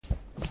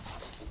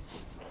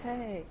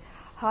Okay.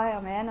 Hi,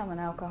 I'm Anne. I'm an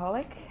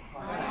alcoholic.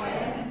 Hi,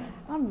 Anne.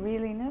 I'm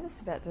really nervous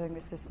about doing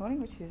this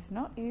morning, which is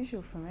not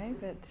usual for me,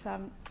 but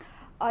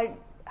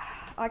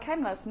I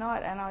came last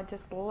night and I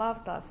just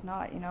loved last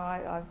night. You know,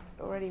 I've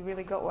already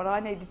really got what I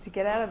needed to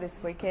get out of this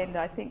weekend,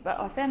 I think, but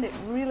I found it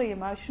really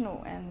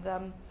emotional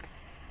and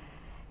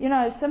you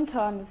know,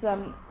 sometimes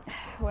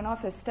when I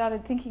first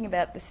started thinking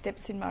about the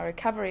steps in my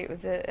recovery, it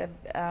was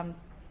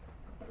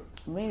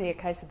really a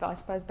case of, I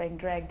suppose, being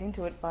dragged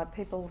into it by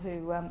people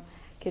who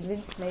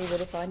convinced me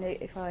that if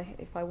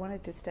I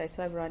wanted to stay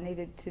sober, I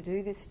needed to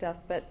do this stuff.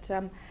 But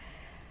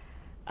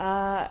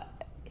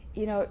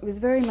you know, it was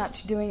very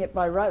much doing it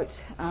by rote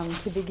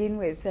to begin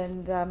with,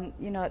 and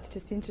you know, it's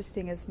just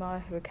interesting as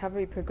my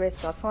recovery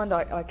progressed. I find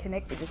I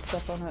connect with this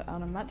stuff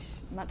on a much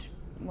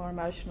more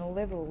emotional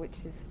level, which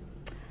is,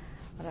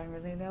 I don't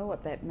really know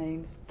what that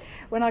means.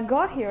 When I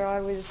got here,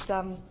 I was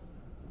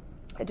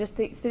just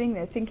sitting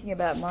there thinking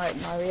about my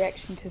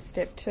reaction to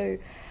step 2.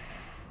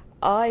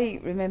 I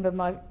remember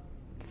my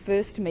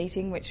first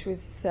meeting, which was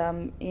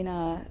in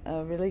a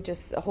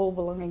hall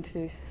belonging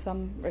to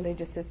some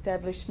religious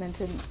establishment,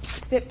 and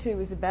step 2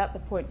 was about the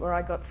point where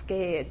I got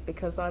scared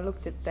because I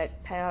looked at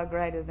that power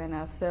greater than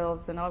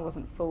ourselves, and I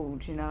wasn't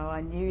fooled. You know,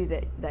 I knew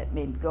that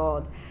meant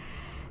God.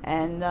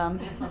 And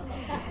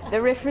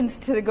the reference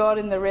to the God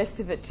and the rest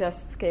of it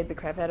just scared the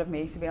crap out of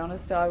me, to be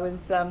honest. I was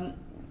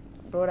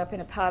brought up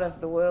in a part of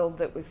the world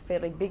that was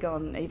fairly big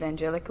on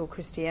evangelical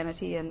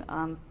Christianity, and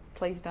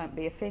please don't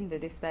be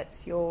offended if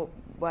that's your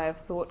way of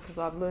thought, because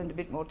I've learned a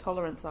bit more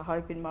tolerance, I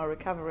hope, in my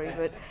recovery.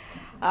 But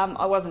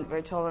I wasn't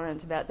very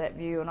tolerant about that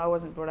view, and I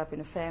wasn't brought up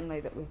in a family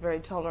that was very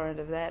tolerant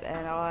of that,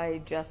 and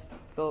I just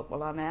thought,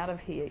 well, I'm out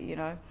of here, you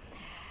know.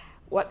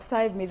 What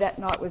saved me that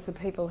night was the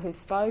people who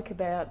spoke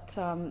about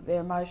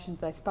their emotions.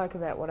 They spoke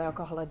about what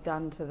alcohol had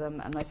done to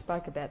them, and they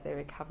spoke about their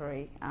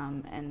recovery,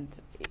 and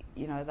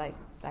you know,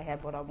 they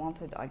had what I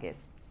wanted, I guess.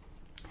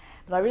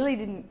 But I really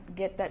didn't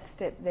get that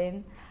step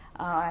then.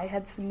 I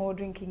had some more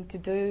drinking to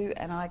do,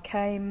 and I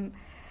came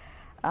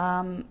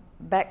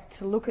back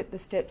to look at the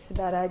steps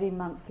about 18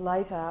 months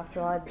later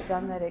after I'd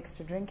done that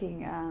extra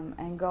drinking,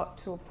 and got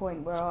to a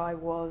point where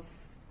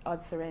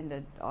I'd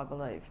surrendered, I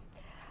believe.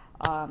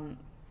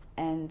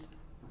 And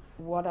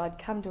what I'd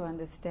come to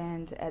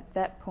understand at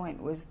that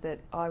point was that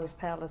I was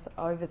powerless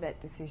over that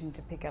decision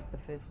to pick up the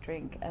first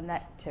drink, and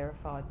that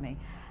terrified me.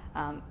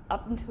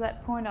 Up until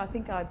that point, I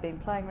think I'd been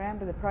playing around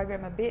with the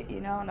program a bit,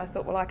 you know, and I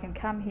thought, well, I can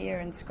come here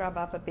and scrub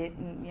up a bit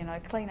and, you know,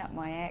 clean up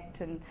my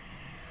act and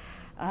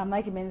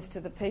make amends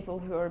to the people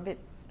who are a bit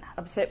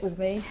upset with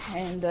me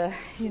and,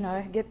 you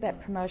know, get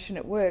that promotion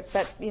at work.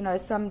 But, you know,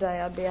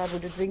 someday I'd be able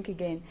to drink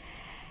again.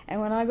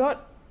 And when I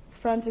got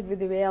confronted with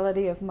the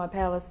reality of my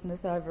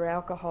powerlessness over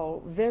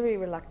alcohol, very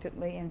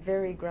reluctantly and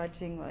very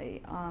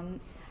grudgingly,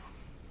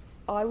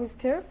 I was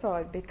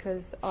terrified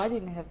because I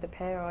didn't have the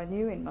power I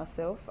knew in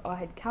myself. I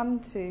had come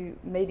to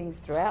meetings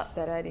throughout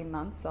that 18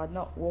 months. I'd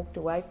not walked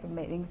away from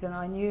meetings, and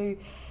I knew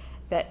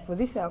that for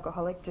this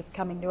alcoholic, just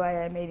coming to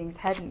AA meetings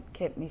hadn't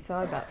kept me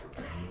sober.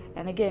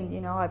 And again,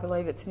 you know, I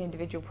believe it's an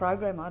individual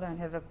program. I don't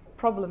have a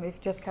problem if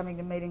just coming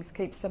to meetings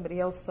keeps somebody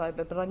else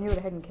sober, but I knew it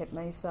hadn't kept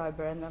me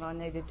sober and that I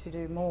needed to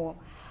do more.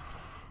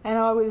 And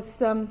I was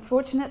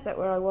fortunate that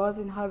where I was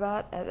in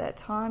Hobart at that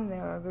time, there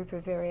were a group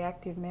of very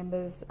active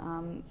members.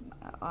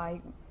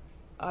 I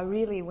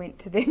really went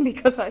to them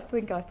because I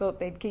thought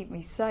they'd keep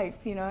me safe,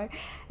 you know.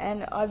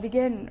 And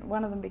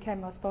one of them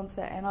became my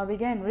sponsor, and I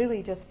began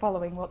really just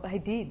following what they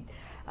did,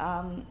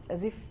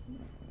 as if,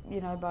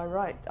 you know, by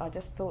rote. I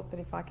just thought that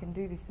if I can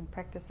do this and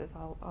practice this,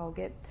 I'll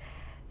get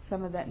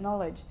some of that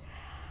knowledge.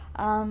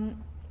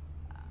 And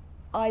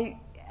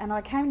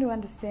I came to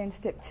understand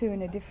step 2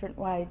 in a different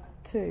way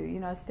too. You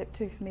know, step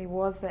 2 for me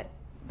was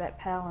that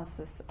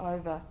powerlessness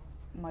over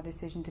my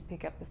decision to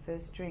pick up the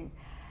first drink.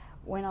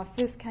 When I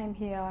first came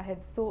here, I had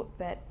thought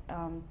that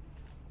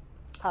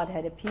I'd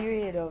had a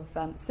period of,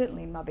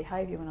 certainly my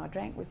behaviour when I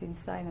drank was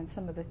insane and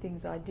some of the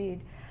things I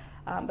did,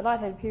 but I'd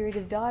had a period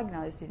of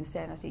diagnosed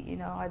insanity. You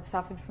know, I'd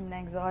suffered from an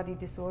anxiety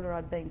disorder,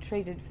 I'd been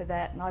treated for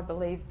that, and I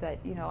believed that,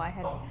 you know, I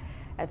had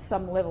at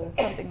some level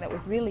something that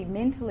was really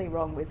mentally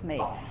wrong with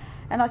me.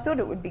 And I thought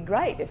it would be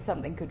great if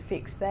something could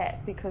fix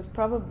that, because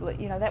probably,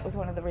 you know, that was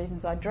one of the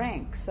reasons I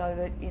drank, so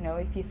that, you know,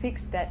 if you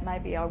fixed that,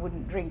 maybe I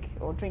wouldn't drink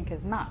or drink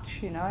as much,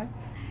 you know.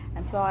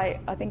 And so I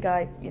think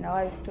I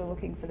was still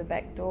looking for the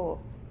back door.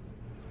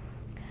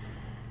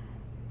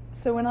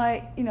 So when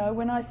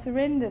I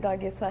surrendered, I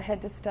guess I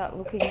had to start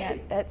looking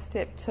at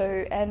step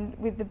 2, and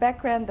with the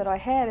background that I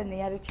had and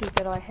the attitude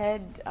that I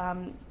had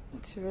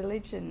to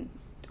religion,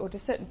 or to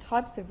certain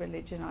types of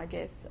religion, I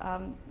guess,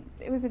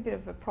 it was a bit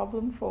of a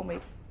problem for me.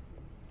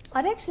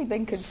 I'd actually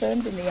been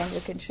confirmed in the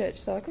Anglican Church,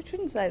 so I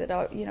shouldn't say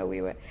that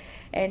we were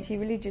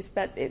anti-religious,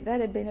 but that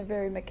had been a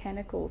very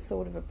mechanical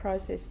sort of a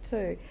process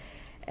too.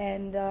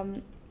 And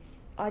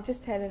I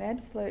just had an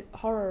absolute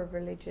horror of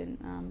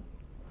religion.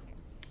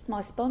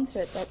 My sponsor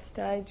at that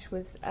stage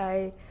was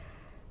a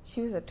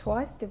she was a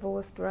twice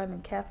divorced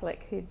Roman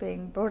Catholic who'd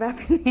been brought up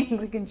in the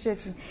Anglican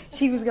Church, and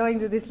she was going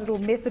to this little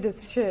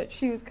Methodist church.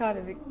 She was kind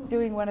of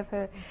doing one of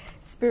her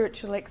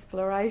spiritual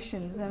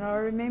explorations, and I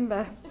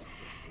remember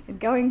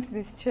going to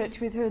this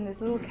church with her in this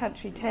little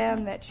country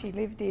town that she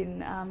lived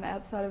in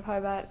outside of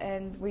Hobart,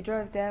 and we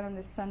drove down on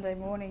this Sunday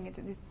morning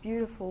into this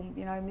beautiful,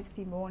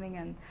 misty morning,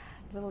 and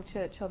little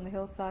church on the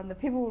hillside, and the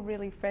people were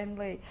really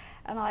friendly,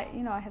 and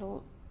I had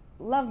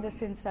loved the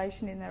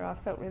sensation in there. I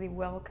felt really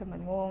welcome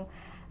and warm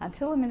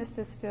until the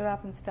minister stood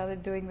up and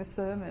started doing the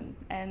sermon,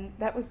 and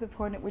that was the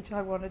point at which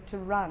I wanted to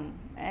run.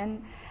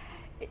 And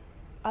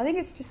I think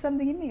it's just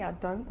something in me. I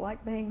don't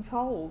like being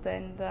told,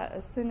 and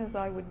as soon as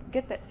I would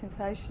get that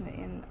sensation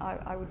in,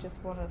 I would just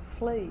want to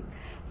flee.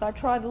 But I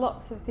tried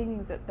lots of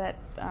things at that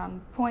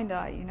point.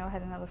 I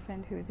had another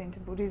friend who was into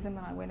Buddhism,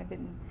 and I went a bit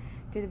and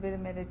did a bit of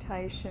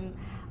meditation.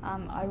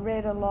 I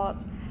read a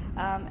lot,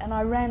 and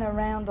I ran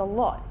around a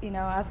lot,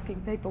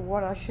 asking people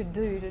what I should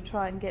do to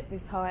try and get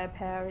this higher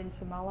power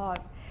into my life.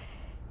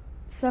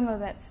 Some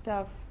of that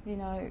stuff,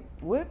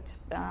 worked,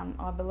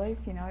 I believe,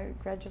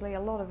 gradually.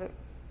 A lot of it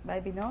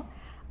maybe not.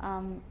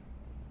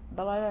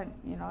 But I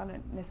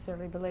don't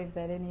necessarily believe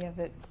that any of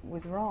it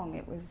was wrong.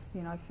 It was,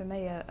 for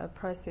me, a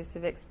process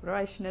of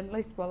exploration. And at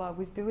least while I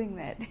was doing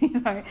that,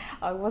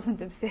 I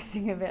wasn't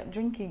obsessing about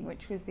drinking,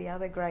 which was the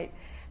other great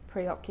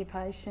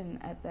preoccupation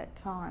at that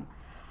time.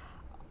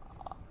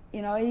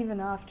 Even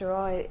after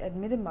I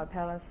admitted my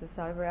paralysis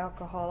over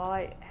alcohol,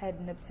 I had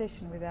an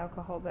obsession with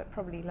alcohol that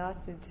probably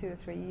lasted 2 or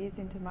 3 years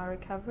into my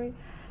recovery.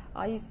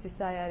 I used to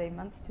say 18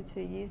 months to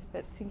 2 years,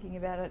 but thinking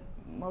about it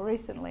more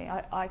recently, I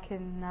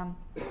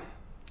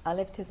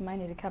left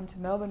Tasmania to come to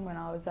Melbourne when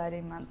I was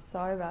 18 months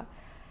sober.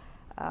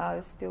 I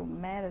was still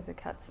mad as a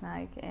cut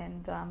snake,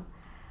 and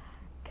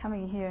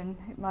coming here, and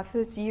my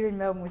first year in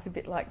Melbourne was a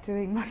bit like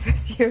doing my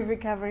first year of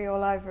recovery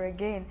all over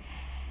again.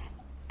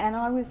 And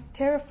I was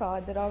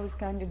terrified that I was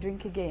going to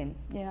drink again,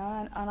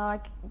 and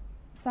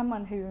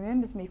someone who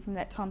remembers me from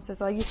that time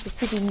says I used to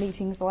sit in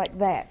meetings like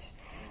that,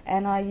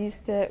 and I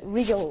used to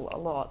wriggle a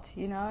lot,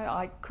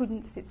 I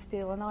couldn't sit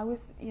still, and I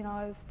was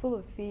full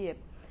of fear.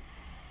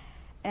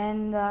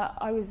 And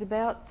I was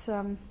about,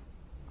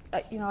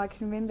 I can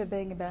remember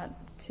being about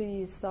 2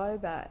 years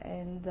sober,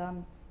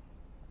 and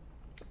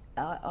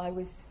I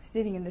was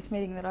sitting in this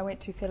meeting that I went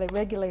to fairly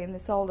regularly, and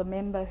this older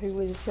member who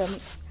was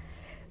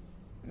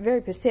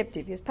very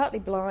perceptive. He was partly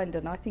blind,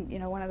 and I think,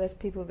 one of those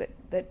people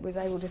that was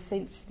able to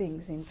sense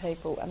things in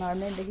people. And I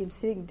remember him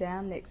sitting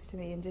down next to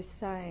me and just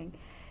saying,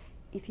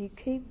 if you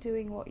keep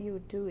doing what you're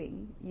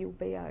doing, you'll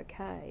be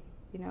okay.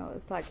 It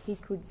was like he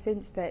could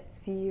sense that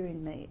fear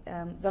in me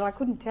that I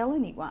couldn't tell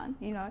anyone,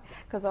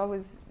 because I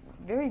was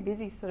very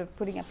busy sort of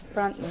putting up a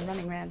front and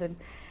running around and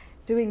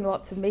doing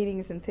lots of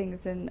meetings and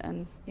things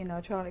and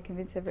trying to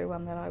convince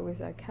everyone that I was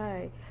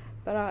okay.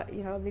 But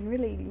I've been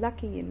really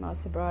lucky in my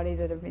sobriety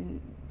that I've been,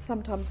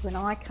 sometimes when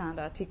I can't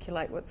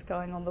articulate what's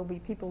going on, there'll be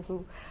people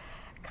who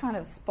kind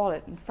of spot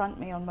it and front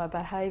me on my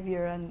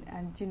behaviour and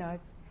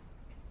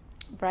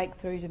break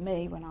through to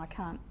me when I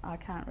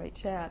can't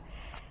reach out.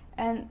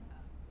 And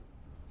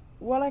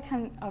what I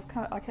came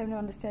to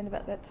understand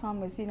about that time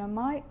was,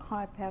 my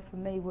higher power for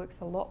me works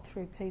a lot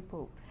through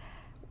people.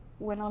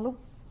 When I look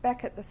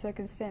back at the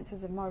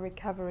circumstances of my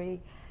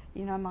recovery,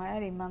 my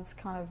 18 months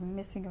kind of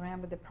messing around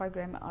with the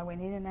program, I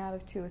went in and out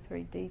of 2 or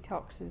 3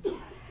 detoxes.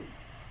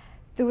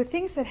 There were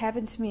things that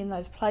happened to me in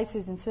those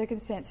places and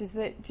circumstances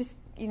that just,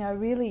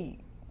 really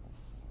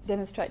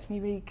demonstrate to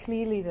me really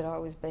clearly that I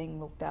was being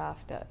looked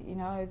after.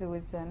 There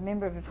was a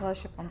member of a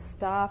fellowship on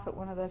staff at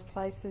one of those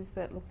places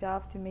that looked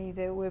after me.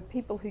 There were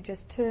people who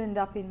just turned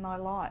up in my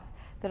life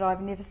that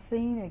I've never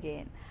seen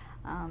again,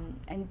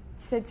 and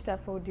said stuff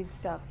or did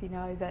stuff,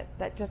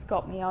 that just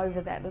got me over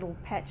that little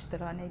patch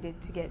that I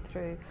needed to get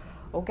through,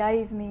 or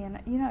gave me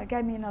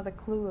another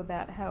clue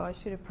about how I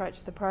should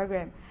approach the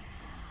program.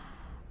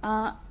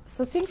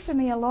 So I think for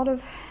me, a lot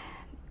of,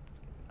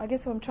 I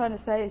guess what I'm trying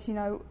to say is,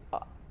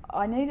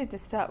 I needed to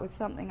start with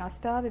something. I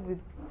started with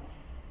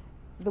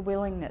the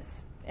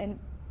willingness, and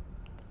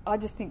I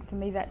just think for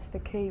me that's the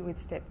key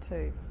with step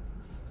 2.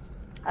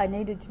 I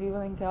needed to be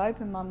willing to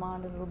open my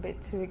mind a little bit,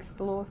 to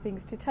explore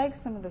things, to take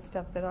some of the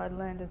stuff that I'd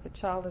learned as a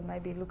child and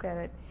maybe look at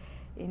it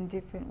in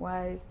different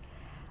ways,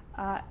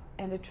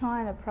 and to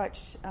try and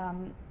approach,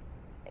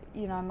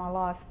 my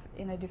life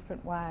in a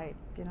different way,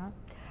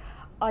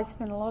 I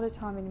spent a lot of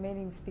time in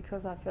meetings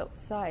because I felt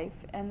safe,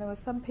 and there were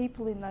some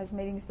people in those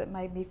meetings that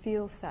made me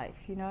feel safe.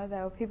 They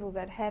were people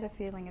that had a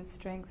feeling of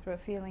strength or a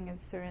feeling of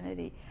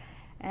serenity,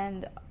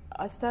 and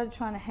I started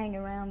trying to hang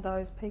around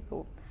those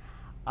people.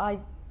 I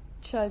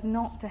chose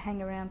not to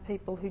hang around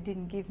people who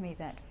didn't give me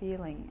that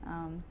feeling.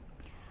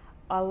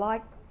 I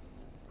like,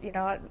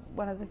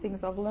 one of the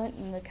things I've learnt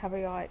in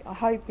recovery, I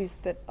hope, is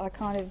that I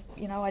kind of,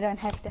 I don't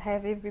have to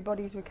have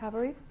everybody's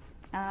recovery,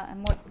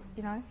 and what,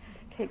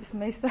 keeps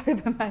me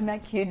sober may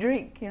make you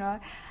drink,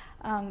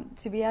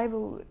 to be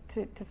able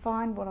to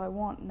find what I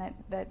want, and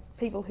that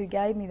people who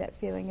gave me that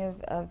feeling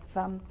of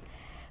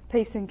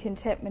peace and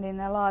contentment in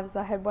their lives.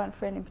 I had one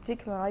friend in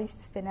particular, and I used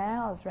to spend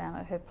hours around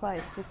at her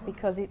place just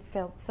because it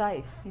felt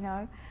safe. You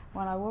know,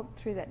 when I walked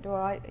through that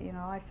door,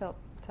 I felt,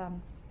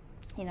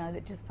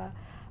 that just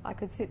I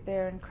could sit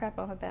there and crap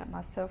on about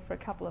myself for a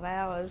couple of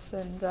hours,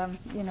 and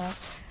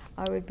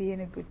I would be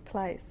in a good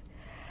place.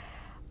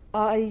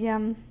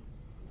 I'm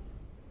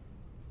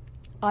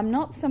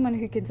not someone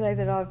who can say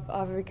that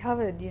I've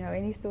recovered,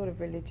 any sort of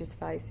religious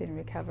faith in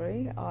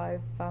recovery.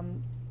 I've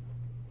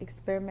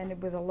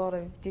experimented with a lot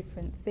of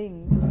different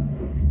things,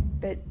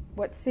 but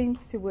what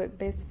seems to work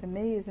best for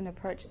me is an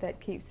approach that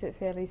keeps it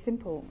fairly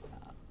simple.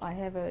 I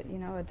have a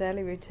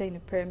daily routine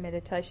of prayer and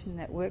meditation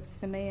that works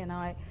for me, and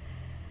I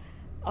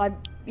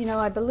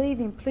believe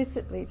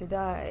implicitly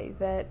today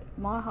that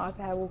my high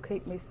power will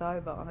keep me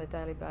sober on a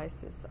daily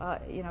basis.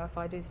 If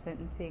I do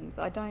certain things,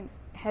 I don't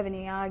have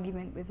any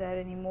argument with that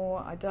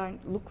anymore. I don't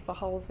look for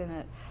holes in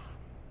it.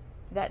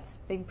 That's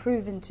been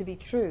proven to be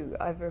true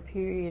over a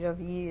period of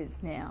years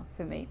now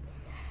for me.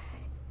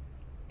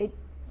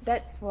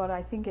 That's what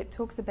I think it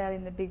talks about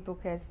in the big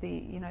book as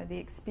the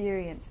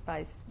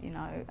experience-based,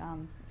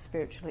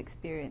 spiritual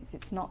experience.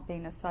 It's not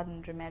been a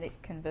sudden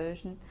dramatic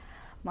conversion.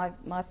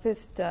 My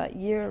first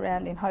year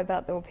around in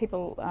Hobart, there were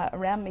people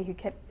around me who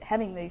kept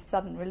having these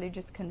sudden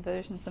religious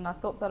conversions, and I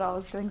thought that I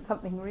was doing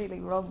something really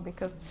wrong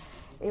because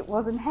it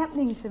wasn't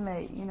happening to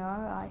me.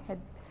 I had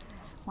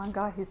one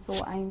guy who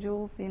saw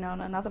angels, and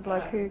another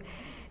bloke who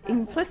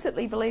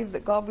implicitly believed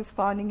that God was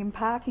finding him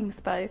parking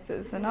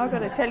spaces. And I've got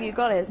to tell you,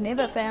 God has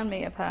never found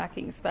me a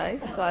parking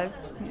space. I've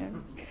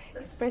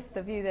expressed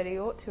the view that he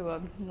ought to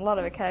on a lot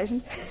of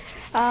occasions.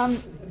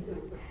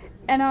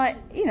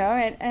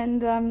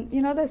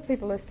 Those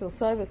people are still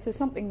sober, so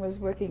something was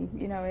working,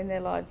 in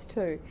their lives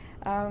too.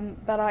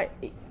 But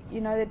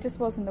it just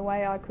wasn't the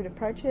way I could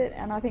approach it,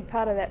 and I think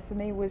part of that for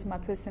me was my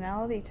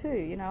personality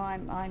too.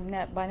 I'm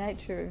by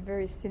nature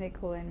very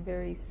cynical and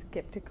very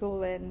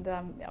sceptical, and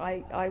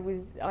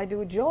I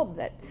do a job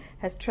that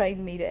has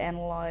trained me to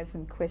analyse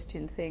and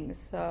question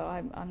things. So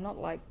I'm not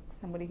like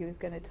somebody who's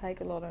going to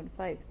take a lot on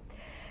faith.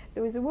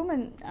 There was a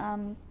woman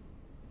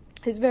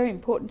who's very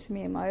important to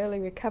me in my early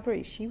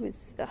recovery. She was,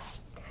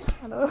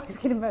 and I always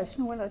get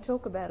emotional when I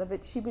talk about her,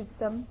 but she was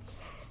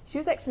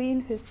actually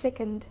in her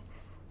second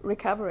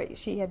recovery.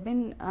 She had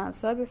been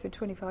sober for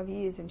 25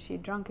 years and she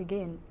had drunk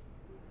again.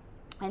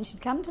 And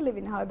she'd come to live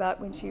in Hobart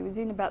when she was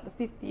in about the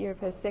 5th year of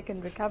her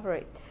second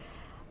recovery.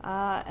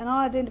 And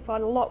I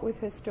identified a lot with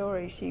her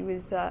story. She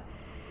was a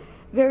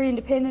very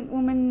independent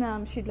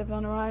woman. She'd lived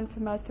on her own for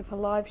most of her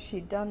life.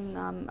 She'd done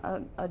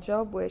a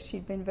job where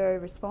she'd been very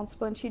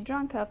responsible, and she'd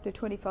drunk after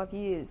 25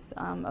 years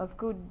of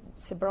good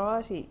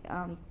sobriety.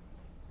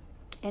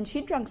 And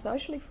she'd drunk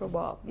socially for a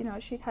while.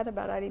 She'd had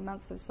about 18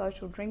 months of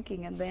social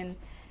drinking, and then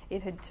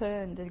it had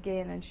turned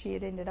again, and she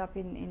had ended up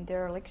in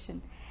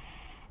dereliction.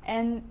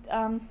 And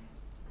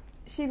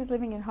she was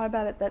living in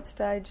Hobart at that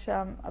stage,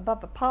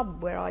 above a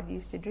pub where I'd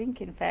used to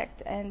drink, in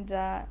fact, and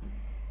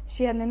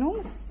she had an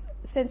enormous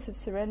sense of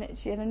serenity.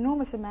 She had an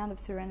enormous amount of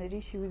serenity.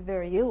 She was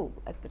very ill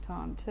at the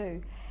time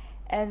too,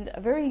 and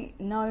a very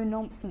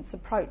no-nonsense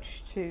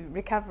approach to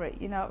recovery.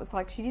 It was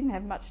like she didn't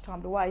have much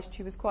time to waste.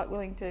 She was quite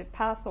willing to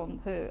pass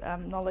on her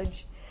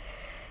knowledge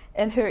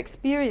and her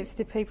experience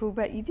to people,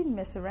 but you didn't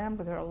mess around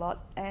with her a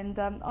lot. And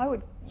I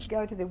would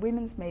go to the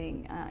women's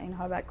meeting in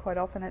Hobart quite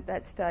often at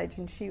that stage,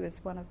 and she was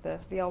one of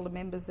the older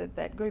members of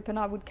that group, and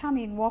I would come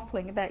in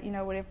waffling about,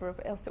 whatever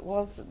else it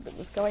was that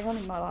was going on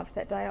in my life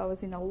that day. I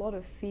was in a lot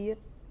of fear.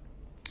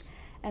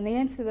 And the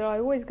answer that I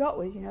always got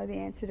was, the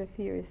answer to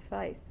fear is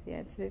faith. The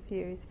answer to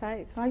fear is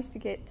faith. And I used to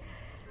get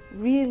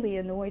really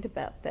annoyed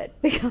about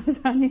that because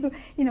I knew,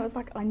 it's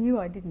like I knew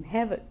I didn't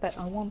have it, but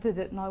I wanted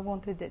it, and I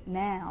wanted it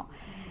now.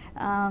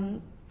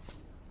 And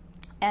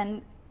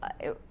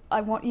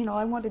I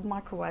wanted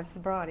microwave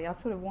sobriety. I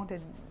sort of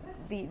wanted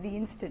the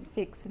instant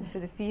fix and for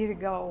the fear to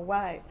go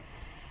away.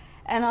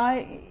 And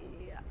I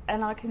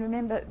can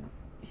remember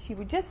she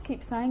would just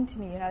keep saying to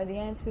me, the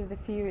answer to the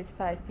fear is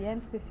faith. The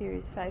answer to the fear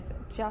is faith.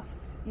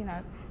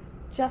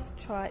 Just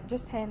try,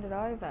 just hand it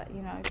over,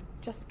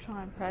 just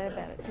try and pray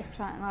about it, just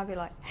try. And I'd be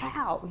like,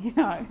 how,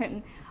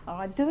 and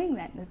I'm doing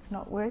that and it's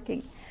not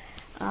working.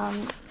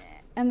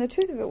 And the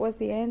truth of it was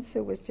the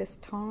answer was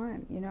just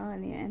time,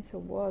 and the answer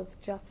was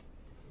just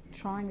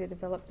trying to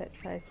develop that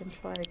faith and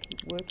try to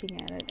keep working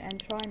at it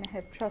and trying to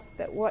have trust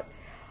that what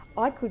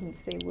I couldn't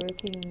see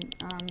working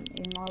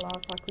in my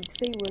life, I could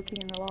see working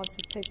in the lives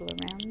of people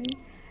around me.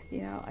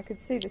 I could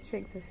see the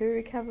strength of her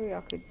recovery.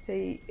 I could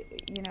see,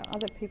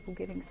 other people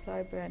getting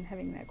sober and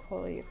having that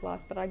quality of life.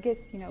 But I guess,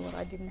 what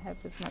I didn't have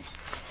was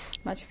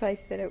much faith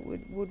that it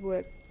would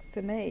work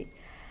for me.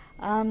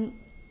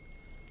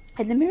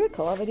 And the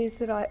miracle of it is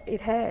that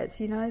it has.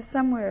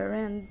 Somewhere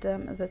around,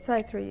 as I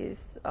say, 3 years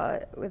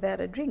without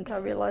a drink, I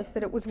realised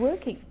that it was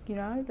working.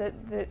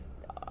 That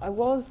I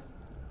was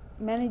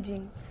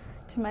managing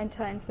to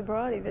maintain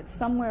sobriety. That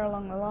somewhere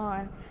along the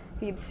line,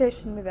 the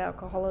obsession with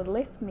alcohol had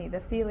left me. The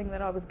feeling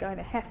that I was going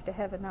to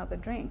have another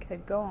drink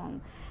had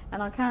gone.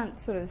 And I can't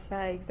sort of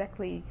say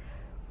exactly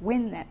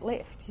when that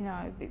left.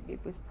 It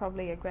was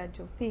probably a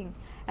gradual thing,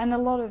 and a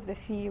lot of the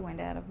fear went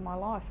out of my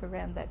life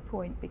around that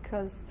point,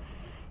 because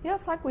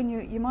it's like when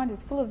your mind is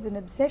full of an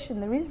obsession,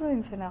 there is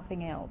room for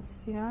nothing else.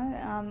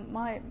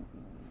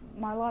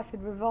 My life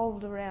had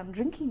revolved around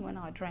drinking when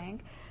I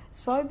drank.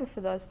 Sober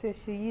for those first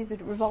few years,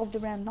 it revolved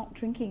around not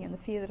drinking and the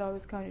fear that I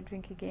was going to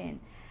drink again.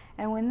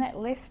 And when that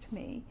left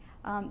me,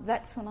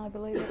 that's when I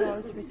believe that I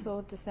was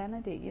restored to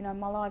sanity.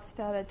 My life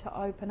started to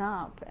open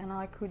up, and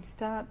I could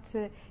start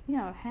to,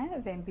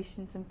 have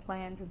ambitions and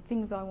plans and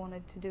things I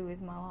wanted to do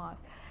with my life.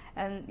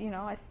 And,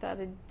 I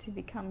started to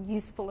become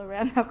useful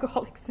around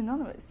Alcoholics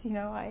Anonymous.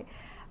 I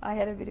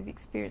had a bit of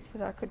experience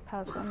that I could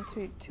pass on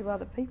to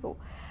other people.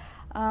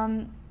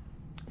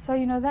 So,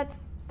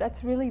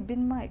 that's really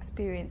been my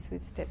experience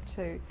with Step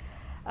 2.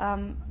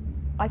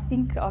 I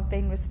think I've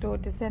been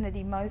restored to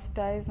sanity most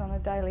days on a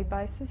daily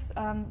basis,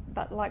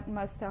 but like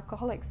most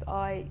alcoholics,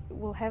 I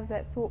will have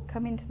that thought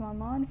come into my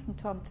mind from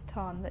time to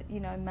time that,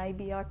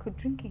 maybe I could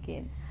drink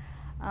again.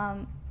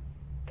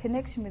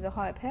 Connection with a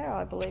higher power,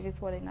 I believe, is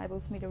what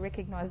enables me to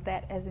recognise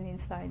that as an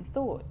insane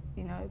thought.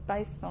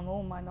 Based on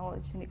all my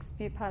knowledge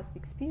and past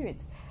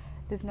experience,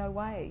 there's no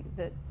way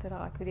that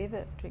I could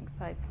ever drink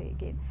safely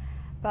again.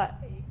 But,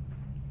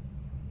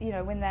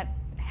 when that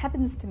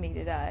happens to me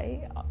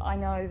today, I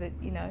know that,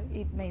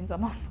 it means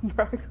I'm off the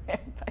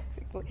program,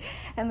 basically.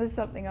 And there's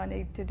something I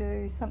need to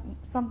do,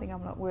 something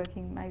I'm not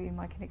working. Maybe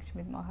my connection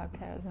with my higher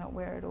power is not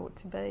where it ought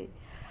to be.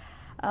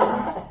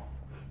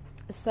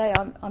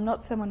 I'm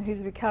not someone who's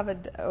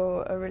recovered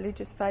or a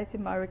religious faith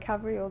in my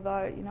recovery,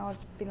 although,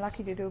 I've been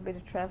lucky to do a bit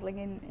of travelling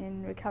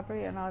in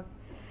recovery, and I've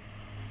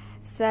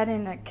sat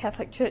in a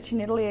Catholic church in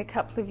Italy a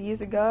couple of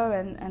years ago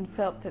and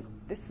felt that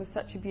this was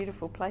such a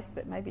beautiful place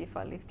that maybe if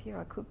I lived here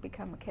I could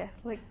become a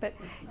Catholic. But,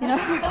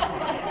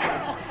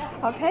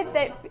 I've had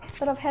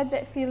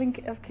that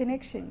feeling of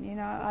connection.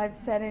 I've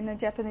sat in a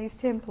Japanese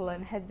temple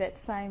and had that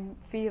same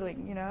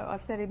feeling.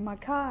 I've sat in my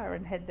car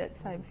and had that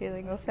same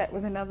feeling, or sat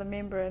with another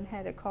member and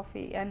had a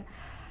coffee, and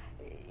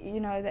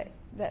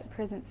that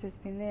presence has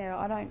been there.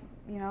 I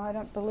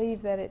don't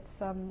believe that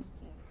it's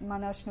my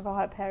notion of a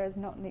higher power is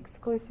not an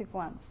exclusive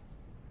one.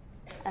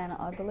 And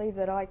I believe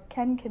that I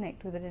can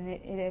connect with it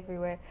in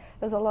everywhere.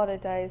 There's a lot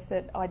of days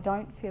that I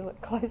don't feel it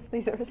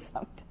closely. There are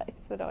some days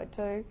that I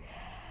do.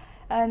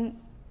 And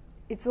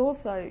it's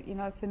also,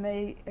 for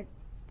me,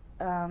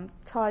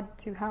 tied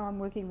to how I'm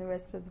working the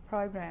rest of the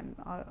program,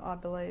 I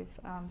believe.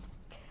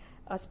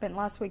 I spent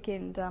last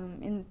weekend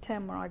in the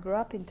town where I grew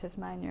up in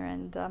Tasmania,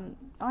 and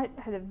I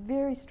had a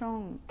very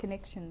strong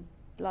connection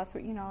last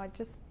week. I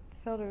just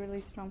felt a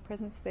really strong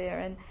presence there,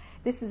 and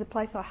this is a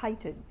place I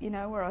hated,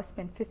 where I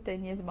spent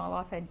 15 years of my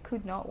life and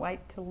could not wait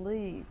to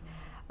leave.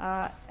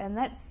 And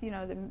that's,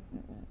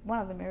 one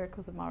of the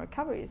miracles of my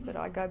recovery is that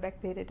I go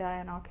back there today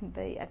and I can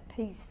be at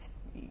peace,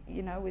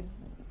 with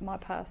my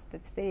past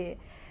that's there,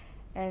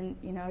 and,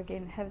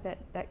 again, have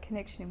that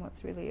connection in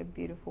what's really a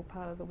beautiful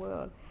part of the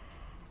world.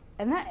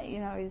 And that,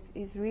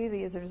 is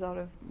really as a result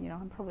of,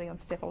 I'm probably on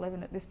step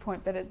 11 at this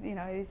point, but it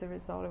is a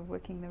result of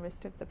working the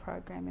rest of the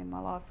program in my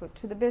life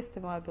to the best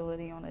of my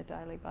ability on a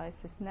daily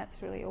basis, and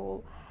that's really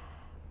all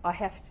I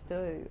have to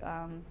do.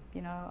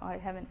 I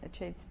haven't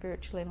achieved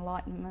spiritual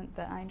enlightenment.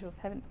 The angels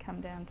haven't come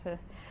down to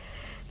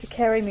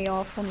carry me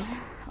off, and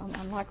I'm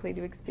unlikely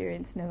to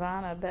experience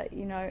nirvana, but,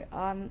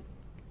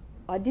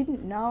 I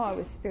didn't know I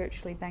was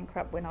spiritually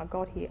bankrupt when I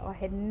got here. I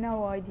had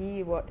no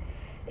idea what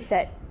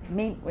that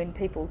meant when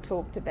people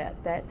talked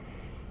about that.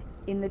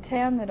 In the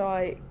town that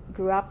I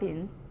grew up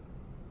in,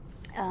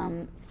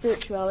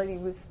 spirituality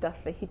was stuff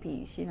for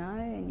hippies,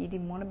 and you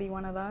didn't want to be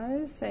one of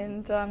those.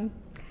 And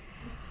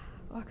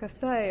like I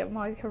say,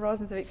 my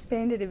horizons have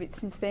expanded a bit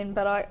since then,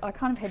 but I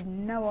kind of had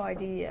no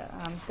idea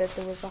that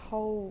there was a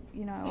whole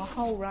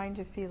range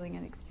of feeling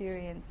and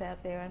experience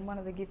out there. And one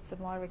of the gifts of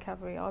my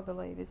recovery, I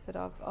believe, is that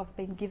I've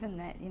been given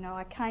that.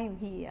 I came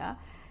here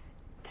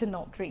to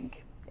not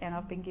drink, and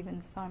I've been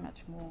given so much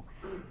more,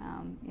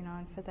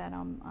 and for that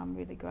I'm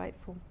really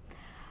grateful.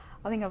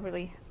 I think I've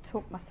really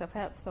talked myself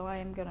out, so I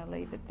am going to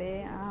leave it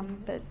there.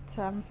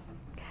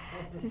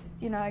 Just,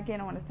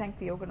 again, I want to thank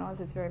the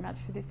organisers very much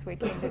for this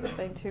weekend. It's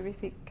been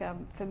terrific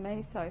for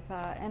me so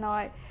far. And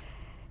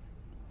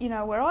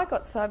where I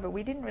got sober,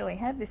 we didn't really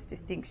have this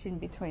distinction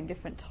between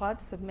different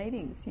types of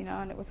meetings,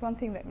 and it was one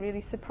thing that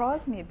really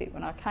surprised me a bit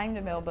when I came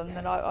to Melbourne,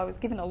 that I was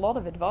given a lot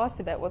of advice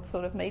about what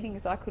sort of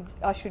meetings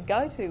I should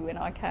go to when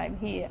I came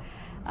here.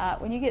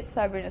 When you get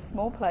sober in a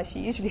small place,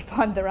 you usually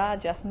find there are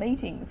just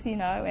meetings,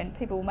 and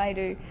people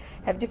may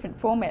have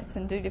different formats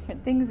and do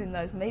different things in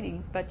those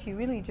meetings, but you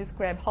really just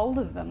grab hold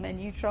of them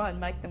and you try and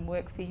make them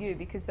work for you,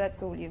 because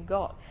that's all you've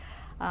got.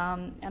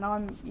 And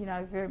I'm,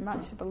 very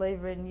much a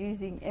believer in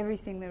using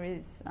everything there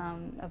is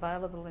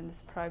available in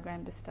this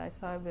program to stay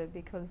sober,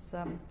 because,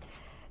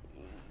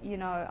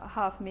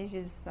 half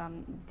measures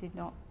did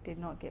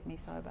not get me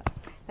sober.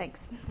 Thanks.